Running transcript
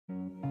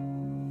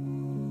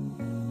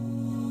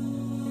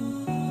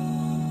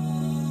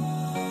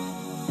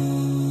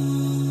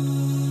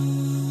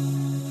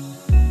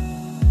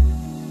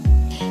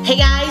Hey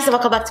guys,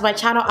 welcome back to my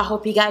channel. I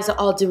hope you guys are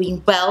all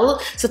doing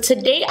well. So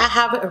today I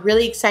have a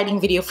really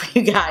exciting video for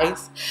you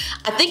guys.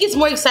 I think it's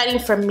more exciting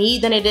for me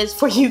than it is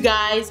for you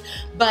guys,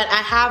 but I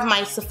have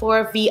my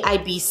Sephora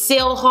VIB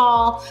sale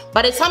haul.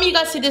 By the time you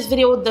guys see this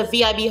video, the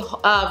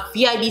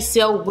VIB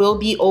sale will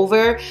be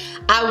over.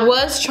 I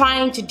was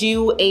trying to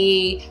do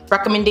a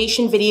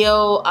recommendation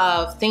video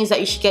of things that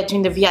you should get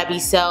during the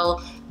VIB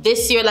sale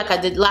this year like I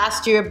did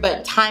last year,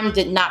 but time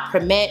did not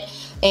permit.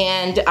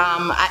 And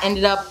I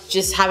ended up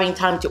just having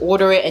time to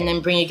order it and then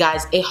bring you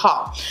guys a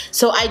haul.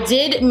 So I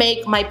did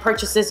make my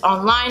purchases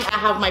online. I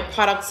have my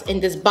products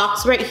in this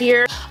box right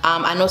here.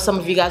 I know some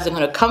of you guys are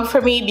gonna come for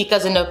me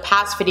because in the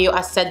past video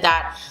I said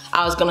that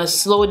I was gonna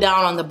slow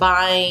down on the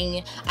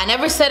buying. I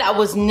never said I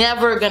was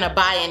never gonna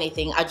buy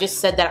anything. I just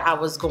said that I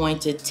was going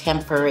to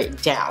temper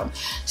it down.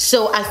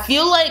 So I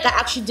feel like I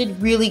actually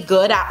did really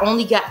good. I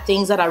only got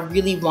things that I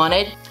really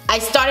wanted. I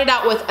started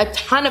out with a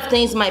ton of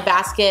things in my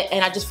basket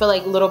and I just feel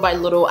like little by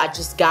little I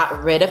just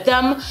got rid of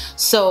them.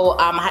 So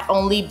I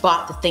only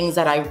bought the things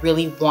that I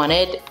really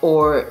wanted,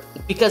 or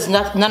because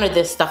none of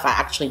this stuff I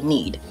actually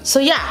need. So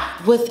yeah,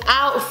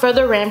 without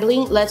further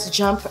rambling, let's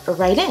jump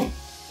right in.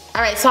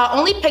 Alright, so I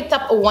only picked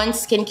up one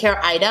skincare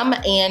item,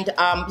 and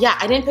yeah,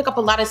 I didn't pick up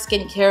a lot of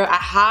skincare. I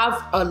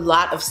have a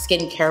lot of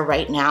skincare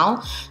right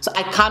now, so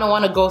I kind of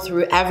want to go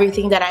through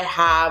everything that I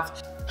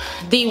have.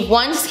 The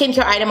one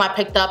skincare item I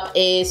picked up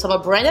is from a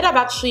brand that I've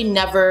actually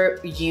never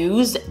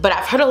used, but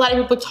I've heard a lot of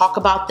people talk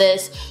about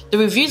this. The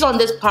reviews on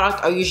this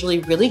product are usually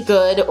really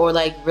good or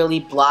like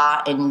really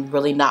blah and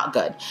really not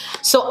good.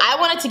 So I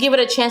wanted to give it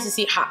a chance to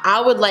see how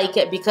I would like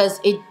it because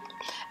it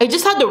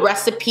just had the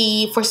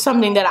recipe for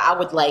something that I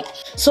would like.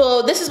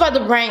 So this is by the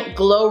brand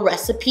Glow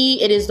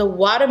Recipe. It is the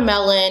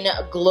Watermelon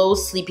Glow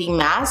Sleeping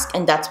Mask,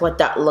 and that's what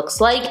that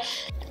looks like.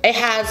 It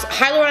has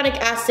hyaluronic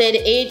acid,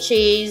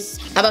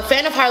 AHAs. I'm a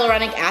fan of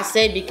hyaluronic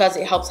acid because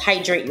it helps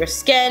hydrate your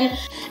skin,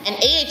 and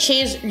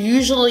AHAs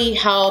usually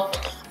help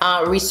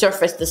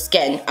resurface the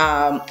skin.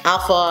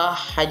 Alpha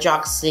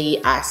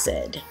hydroxy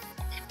acid.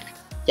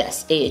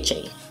 Yes,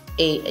 AHA.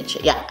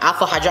 Yeah,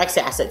 alpha hydroxy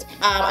acid.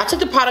 I took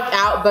the product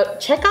out, but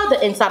check out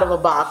the inside of a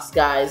box,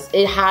 guys.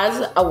 It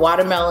has a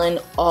watermelon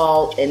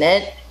all in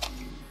it.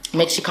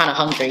 Makes you kind of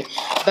hungry,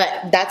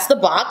 but that's the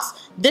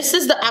box. This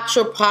is the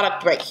actual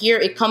product right here.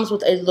 It comes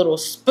with a little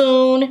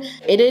spoon.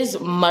 It is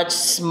much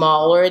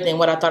smaller than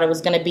what I thought it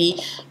was gonna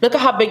be. Look at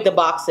how big the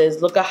box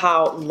is. Look at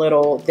how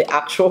little the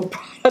actual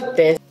product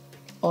is.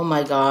 Oh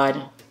my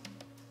god.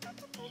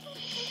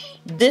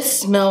 This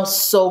smells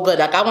so good.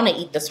 Like, I want to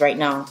eat this right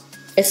now.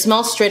 It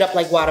smells straight up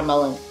like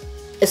watermelon.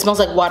 It smells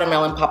like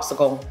watermelon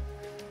popsicle.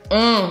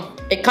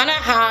 It kind of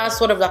has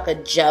sort of like a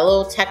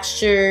jello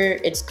texture.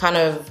 It's kind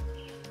of,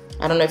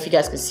 I don't know if you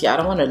guys can see. I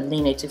don't want to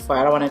lean it too far.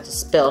 I don't want it to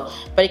spill.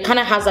 But it kind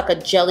of has like a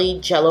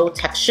jello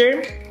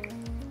texture.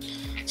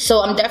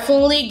 So I'm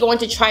definitely going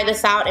to try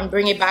this out and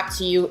bring it back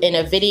to you in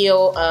a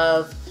video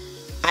of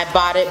I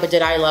bought it, but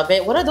did I love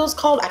it? What are those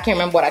called? I can't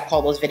remember what I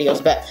call those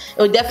videos, but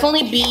it will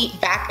definitely be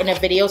back in a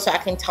video so I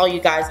can tell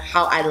you guys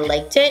how I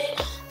liked it.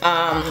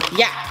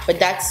 Yeah, but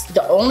that's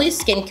the only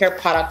skincare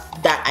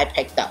product that I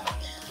picked up.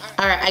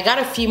 Alright, I got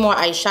a few more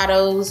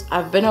eyeshadows.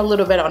 I've been a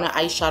little bit on an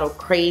eyeshadow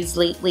craze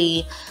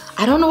lately.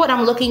 I don't know what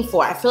I'm looking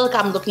for. I feel like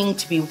I'm looking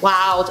to be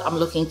wowed. I'm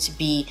looking to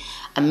be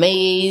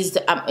amazed.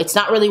 It's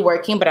not really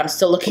working, but I'm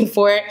still looking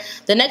for it.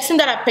 The next thing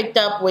that I picked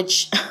up,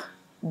 which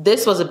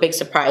this was a big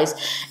surprise,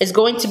 is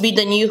going to be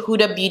the new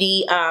Huda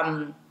Beauty,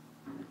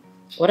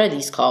 what are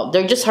these called?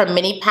 They're just her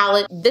mini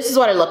palette. This is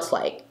what it looks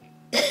like.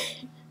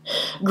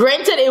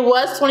 Granted, it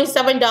was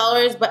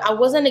 $27, but I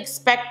wasn't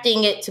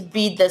expecting it to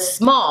be this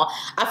small.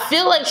 I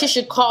feel like she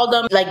should call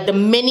them like the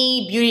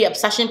mini beauty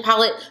obsession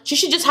palette. She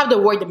should just have the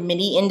word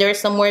mini in there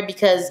somewhere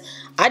because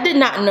I did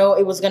not know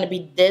it was going to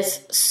be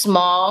this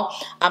small.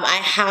 I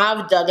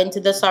have dug into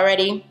this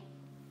already.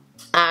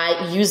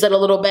 I used it a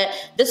little bit.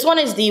 This one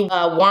is the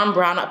Warm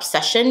Brown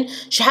Obsession.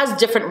 She has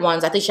different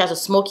ones. I think she has a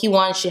smoky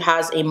one. She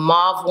has a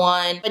mauve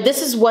one. But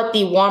this is what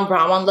the Warm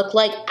Brown one looked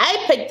like.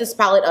 I picked this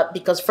palette up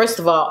because first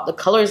of all, the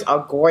colors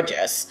are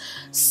gorgeous.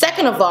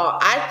 Second of all,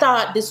 I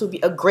thought this would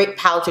be a great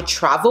palette to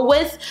travel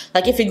with.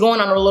 Like if you're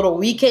going on a little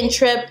weekend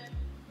trip,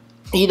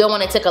 you don't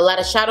want to take a lot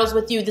of shadows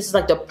with you. This is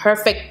like the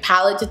perfect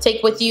palette to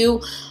take with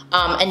you.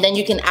 And then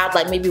you can add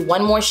like maybe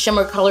one more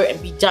shimmer color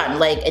and be done.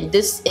 Like, and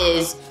this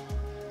is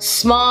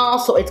small,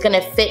 so it's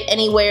gonna fit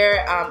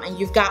anywhere, and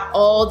you've got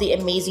all the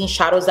amazing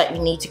shadows that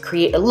you need to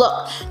create a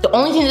look. The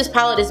only thing this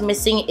palette is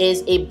missing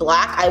is a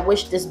black. I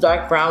wish this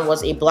dark brown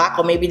was a black,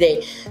 or maybe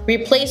they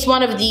replace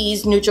one of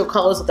these neutral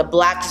colors with a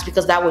black just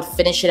because that would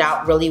finish it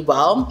out really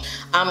well.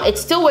 It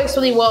still works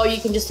really well.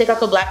 You can just take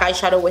out a black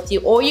eyeshadow with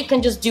you, or you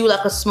can just do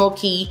like a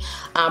smoky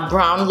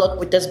brown look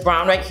with this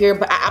brown right here.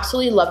 But I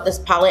absolutely love this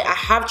palette. I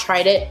have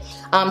tried it.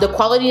 The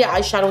quality of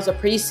eyeshadows are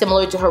pretty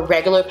similar to her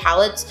regular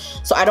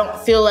palettes, so I don't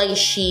feel like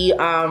she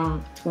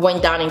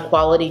went down in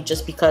quality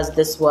just because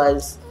this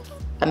was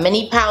a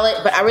mini palette,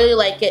 but I really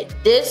like it.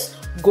 This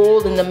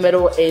gold in the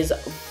middle is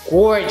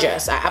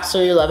gorgeous. I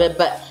absolutely love it,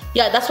 but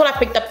yeah, that's what I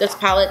picked up this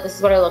palette. This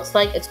is what it looks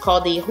like. It's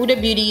called the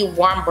Huda Beauty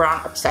Warm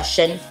Brown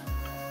Obsession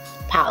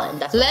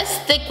palette. Let's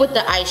stick with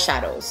the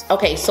eyeshadows.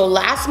 Okay, so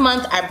last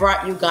month I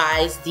brought you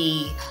guys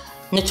the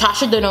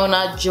Natasha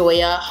Denona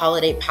Joya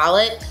Holiday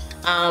palette,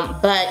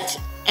 but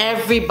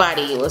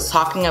everybody was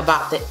talking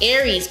about the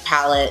Aries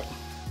palette,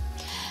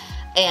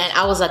 and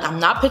I was like, I'm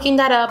not picking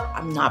that up,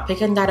 I'm not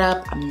picking that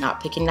up, I'm not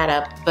picking that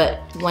up. But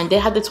when they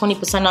had the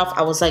 20% off,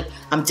 I was like,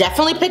 I'm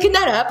definitely picking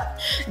that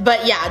up.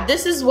 But yeah,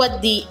 this is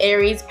what the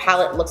Aries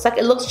palette looks like.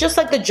 It looks just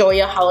like the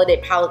Joya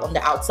Holiday palette on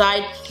the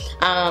outside.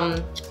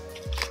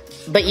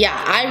 But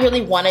yeah, I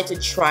really wanted to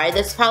try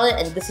this palette,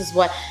 and this is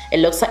what it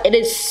looks like. It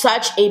is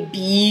such a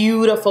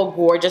beautiful,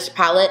 gorgeous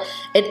palette.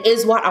 It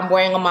is what I'm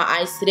wearing on my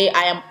eyes today.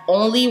 I am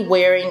only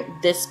wearing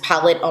this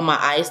palette on my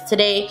eyes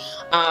today.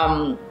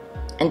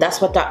 And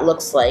that's what that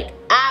looks like.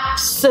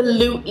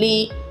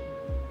 Absolutely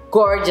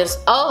gorgeous.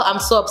 Oh, I'm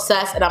so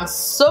obsessed, and I'm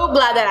so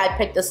glad that I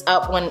picked this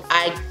up when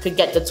I could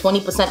get the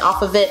 20%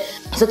 off of it.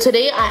 So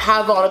today I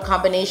have on a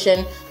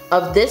combination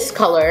of this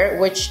color,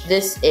 which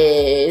this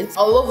is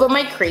all over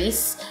my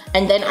crease,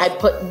 and then I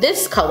put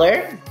this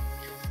color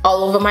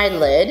all over my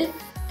lid,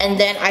 and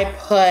then I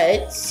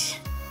put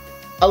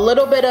a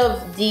little bit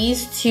of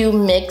these two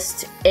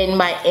mixed in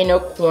my inner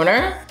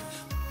corner.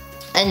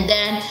 And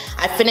then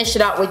I finished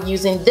it out with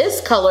using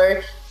this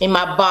color in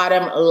my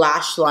bottom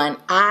lash line.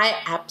 I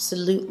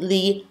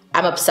absolutely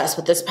am obsessed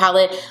with this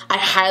palette. I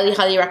highly,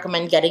 highly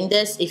recommend getting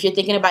this. If you're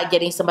thinking about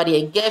getting somebody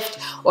a gift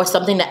or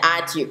something to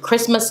add to your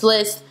Christmas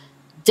list,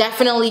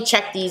 definitely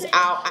check these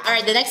out. All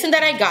right, the next thing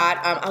that I got,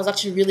 I was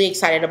actually really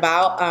excited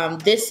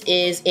about. This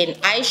is an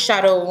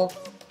eyeshadow,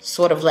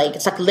 sort of like,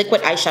 it's like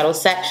liquid eyeshadow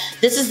set.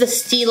 This is the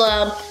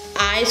Stila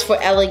Eyes for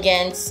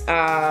Elegance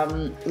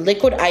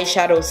liquid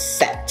eyeshadow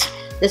set.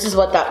 This is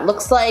what that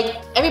looks like.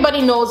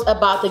 Everybody knows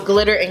about the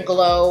Glitter and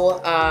Glow,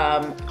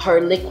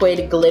 her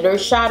liquid glitter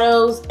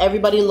shadows.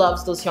 Everybody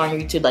loves those here on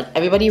YouTube. Like,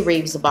 everybody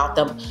raves about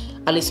them.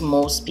 At least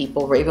most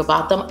people rave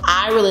about them.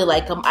 I really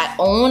like them. I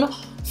own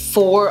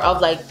 4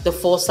 of like the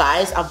full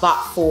size. I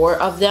bought 4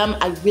 of them.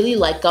 I really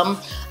like them.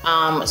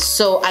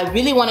 So I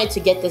really wanted to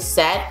get this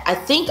set. I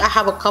think I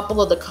have a couple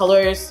of the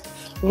colors.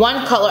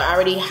 One color I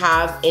already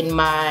have in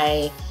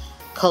my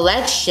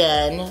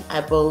collection, I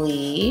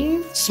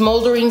believe.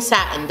 Smoldering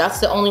Satin. That's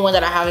the only one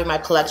that I have in my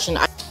collection.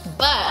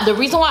 But the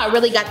reason why I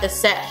really got this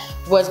set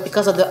was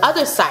because of the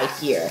other side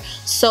here.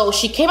 So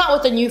she came out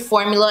with a new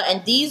formula,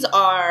 and these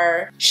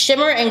are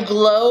Shimmer and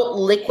Glow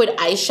liquid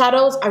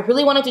eyeshadows. I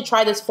really wanted to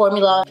try this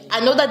formula.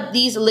 I know that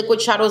these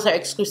liquid shadows are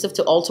exclusive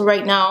to Ulta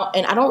right now,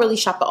 and I don't really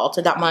shop at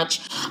Ulta that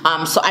much.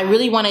 So I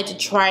really wanted to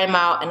try them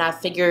out, and I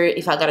figured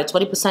if I got a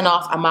 20%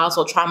 off, I might as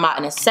well try them out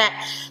in a set.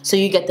 So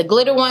you get the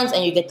glitter ones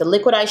and you get the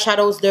liquid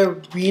eyeshadows. They're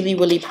really,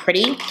 really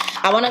pretty.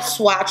 I want to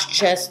swatch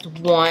just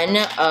one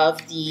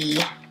of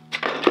the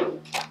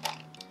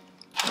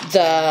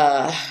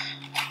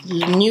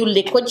new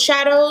liquid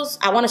shadows.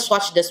 I want to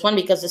swatch this one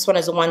because this one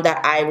is the one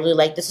that I really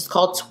like. This is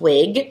called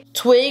Twig.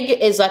 Twig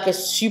is like a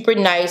super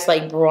nice,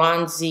 like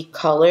bronzy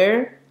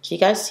color. Do you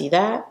guys see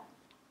that?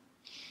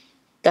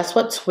 That's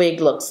what Twig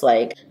looks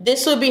like.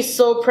 This would be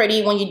so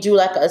pretty when you do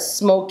like a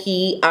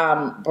smoky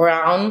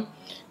brown.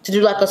 To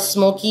do like a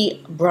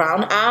smoky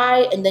brown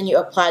eye, and then you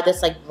apply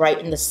this like right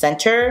in the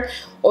center,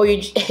 or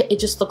it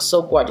just looks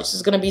so gorgeous.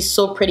 It's gonna be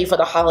so pretty for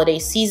the holiday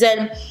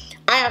season.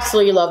 I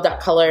absolutely love that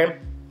color.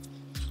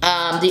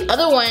 The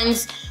other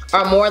ones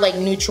are more like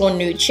neutral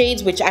nude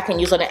shades, which I can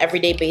use on an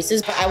everyday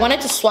basis. But I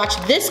wanted to swatch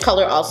this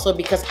color also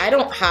because I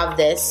don't have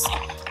this.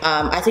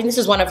 I think this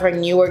is one of her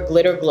newer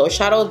glitter glow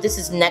shadow. This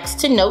is Next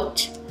to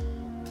Note,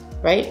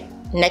 right?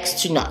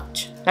 Next to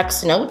Note.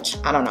 Next to Note?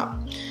 I don't know.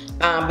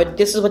 But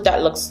this is what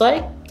that looks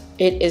like.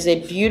 It is a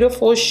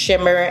beautiful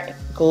shimmer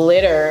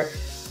glitter,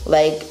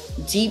 like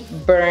deep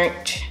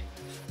burgundy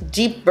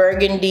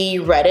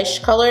reddish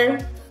color.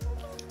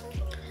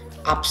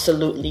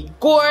 Absolutely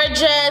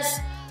gorgeous.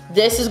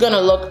 This is gonna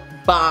look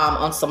bomb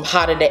on some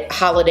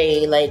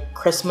holiday like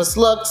Christmas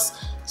looks.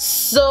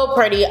 So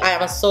pretty. I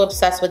am so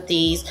obsessed with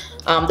these.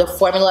 The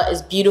formula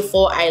is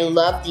beautiful. I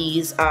love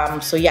these.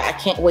 So yeah, I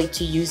can't wait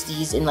to use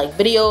these in like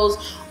videos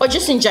or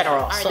just in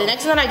general. Alright, the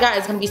next thing that I got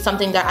is gonna be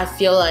something that I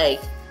feel like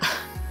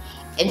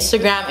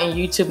Instagram and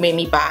YouTube made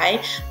me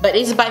buy, but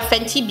it's by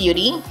Fenty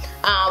Beauty.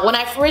 When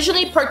I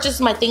originally purchased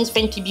my things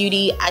Fenty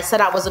Beauty, I said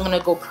I wasn't gonna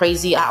go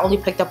crazy. I only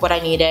picked up what I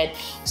needed.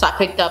 So I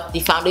picked up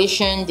the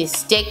foundation, the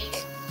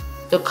stick,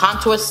 the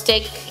contour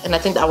stick, and I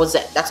think that was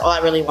it. That's all I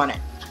really wanted.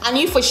 I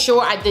knew for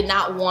sure I did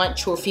not want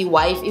Trophy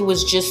Wife. It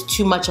was just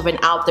too much of an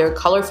out there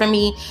color for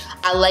me.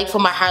 I like for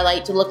my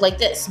highlight to look like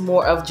this,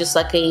 more of just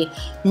like a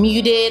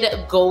muted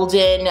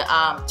golden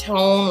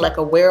tone, like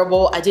a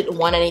wearable. I didn't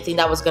want anything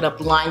that was gonna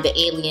blind the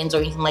aliens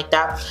or anything like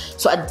that.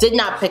 So I did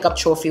not pick up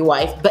Trophy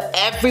Wife, but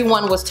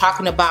everyone was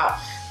talking about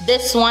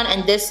this one,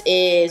 and this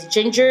is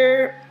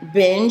Ginger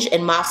Binge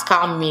and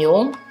Moscow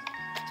Mule.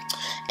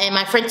 And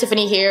my friend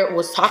Tiffany here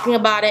was talking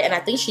about it, and I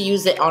think she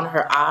used it on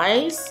her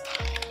eyes.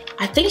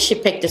 I think she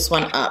picked this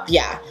one up,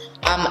 yeah.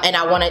 And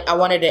I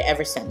wanted it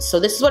ever since. So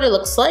this is what it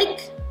looks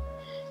like.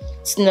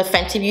 It's in the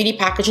Fenty Beauty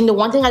packaging. The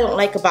one thing I don't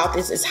like about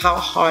this is how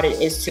hard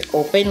it is to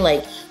open.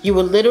 Like, you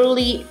will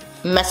literally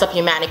mess up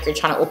your manicure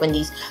trying to open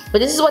these. But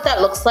this is what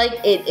that looks like.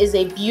 It is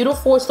a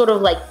beautiful sort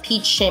of like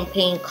peach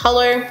champagne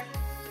color.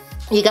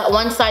 You got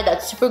one side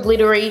that's super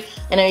glittery,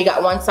 and then you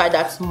got one side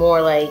that's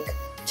more like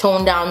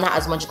toned down, not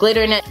as much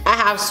glitter in it. I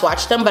have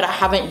swatched them, but I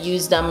haven't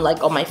used them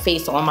like on my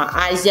face or on my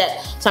eyes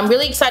yet. So I'm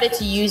really excited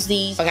to use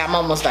these. Okay, I'm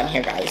almost done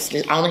here, guys.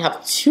 I only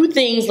have 2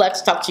 things left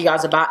to talk to you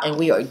guys about, and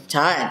we are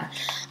done.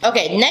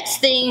 Okay, next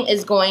thing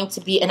is going to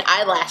be an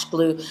eyelash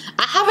glue.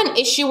 I have an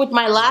issue with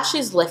my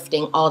lashes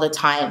lifting all the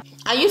time.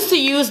 I used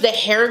to use the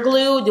hair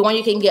glue, the one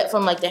you can get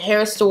from like the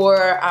hair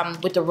store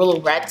with the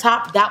little red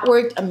top. That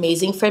worked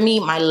amazing for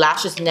me. My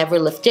lashes never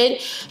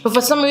lifted. But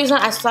for some reason,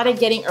 I started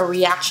getting a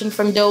reaction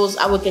from those.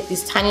 I would get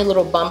these tiny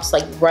little bumps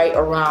like right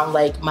around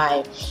like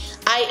my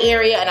eye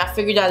area, and I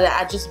figured out that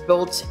I just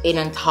built an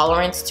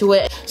intolerance to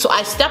it. So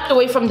I stepped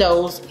away from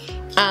those.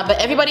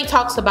 But everybody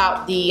talks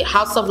about the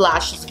House of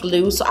Lashes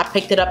glue, so I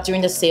picked it up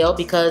during the sale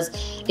because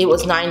it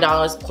was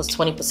 $9 plus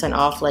 20%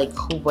 off. Like,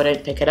 who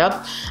wouldn't pick it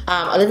up?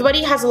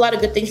 Everybody has a lot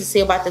of good things to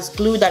say about this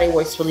glue, that it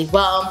works really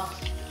well.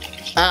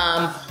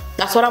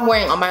 That's what I'm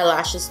wearing on my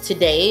lashes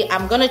today.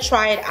 I'm gonna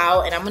try it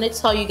out, and I'm gonna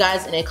tell you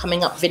guys in a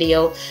coming up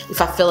video if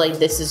I feel like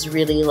this is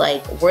really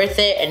like worth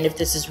it, and if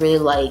this is really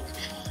like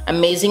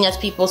amazing as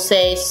people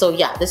say. So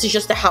yeah, this is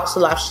just the House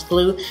of Lashes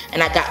glue,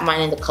 and I got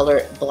mine in the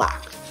color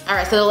black.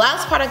 Alright, so the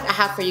last product I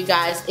have for you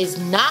guys is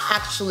not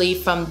actually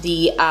from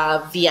the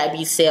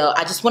VIB sale.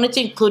 I just wanted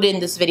to include it in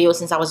this video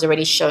since I was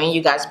already showing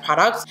you guys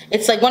products.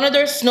 It's like one of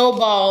their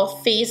snowball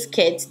face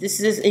kits.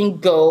 This is in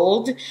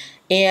gold,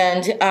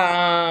 and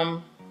I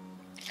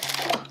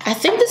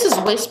think this is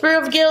Whisper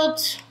of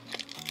Guilt.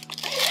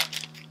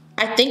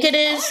 I think it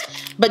is.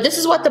 But this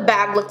is what the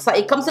bag looks like.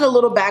 It comes in a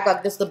little bag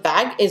like this. The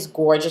bag is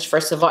gorgeous,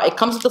 first of all. It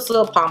comes with this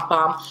little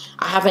pom-pom.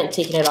 I haven't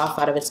taken it off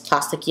out of its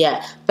plastic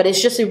yet. But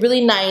it's just a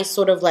really nice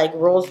sort of like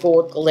rose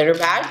gold glitter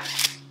bag.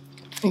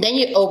 And then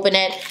you open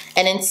it,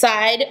 and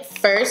inside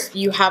first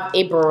you have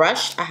a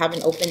brush. I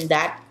haven't opened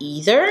that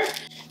either.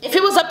 If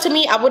it was up to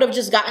me, I would have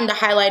just gotten the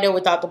highlighter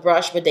without the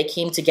brush, but they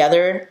came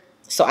together.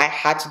 So I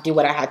had to do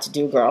what I had to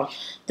do, girl.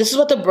 This is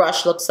what the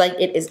brush looks like.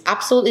 It is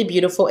absolutely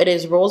beautiful. It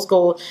is rose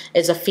gold.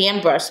 It's a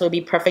fan brush, so it'd be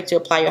perfect to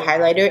apply your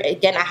highlighter.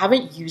 Again, I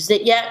haven't used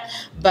it yet,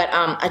 but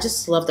I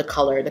just love the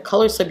color. The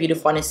color is so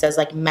beautiful, and it says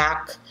like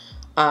MAC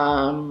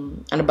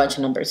and a bunch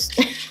of numbers.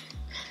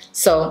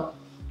 So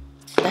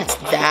that's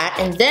that.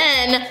 And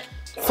then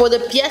for the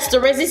pièce de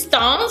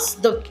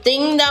résistance, the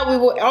thing that we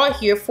were all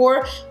here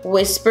for,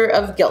 Whisper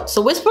of Guilt.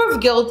 So Whisper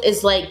of Guilt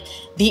is like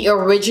the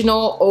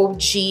original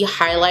OG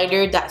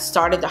highlighter that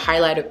started the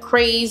highlighter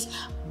craze,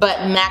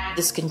 but MAC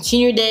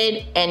discontinued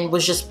it and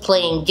was just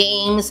playing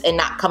games and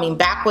not coming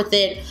back with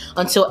it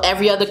until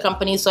every other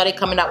company started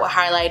coming out with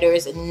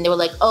highlighters, and they were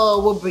like,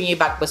 oh, we'll bring you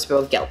back Whisper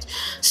of Guilt.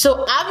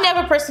 So I've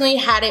never personally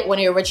had it when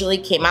it originally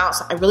came out,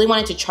 so I really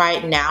wanted to try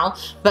it now.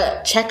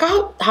 But check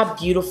out how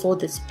beautiful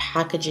this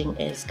packaging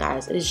is,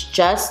 guys. It is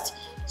just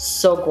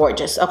so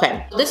gorgeous.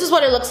 Okay, this is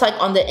what it looks like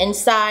on the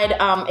inside.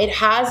 It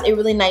has a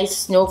really nice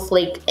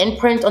snowflake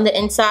imprint on the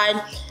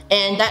inside,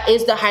 and that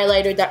is the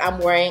highlighter that I'm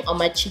wearing on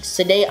my cheeks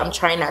today. I'm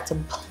trying not to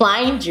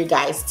blind you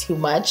guys too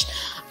much.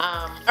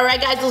 Alright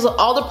guys, those are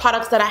all the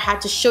products that I had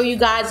to show you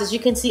guys. As you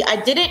can see, I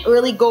didn't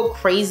really go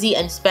crazy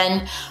and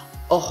spend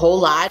a whole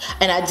lot,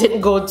 and I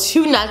didn't go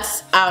too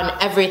nuts on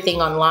everything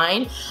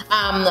online.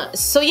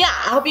 So yeah,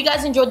 I hope you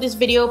guys enjoyed this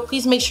video.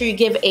 Please make sure you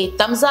give a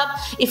thumbs up.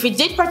 If you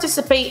did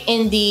participate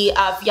in the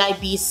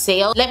VIB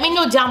sale, let me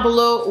know down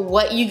below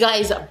what you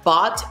guys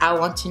bought. I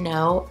want to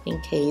know in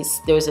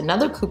case there's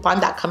another coupon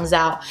that comes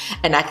out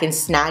and I can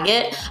snag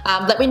it.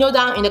 Let me know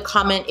down in the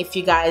comment if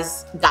you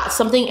guys got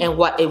something and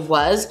what it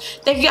was.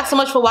 Thank you guys so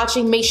much for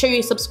watching. Make sure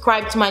you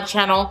subscribe to my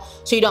channel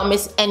so you don't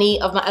miss any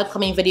of my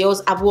upcoming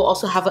videos. I will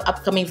also have an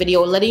upcoming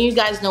video letting you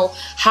guys know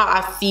how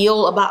I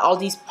feel about all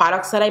these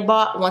products that I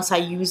bought once I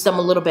use them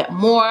a little bit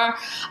more.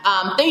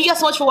 Thank you guys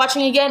so much for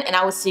watching again, and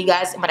I will see you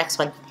guys in my next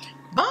one.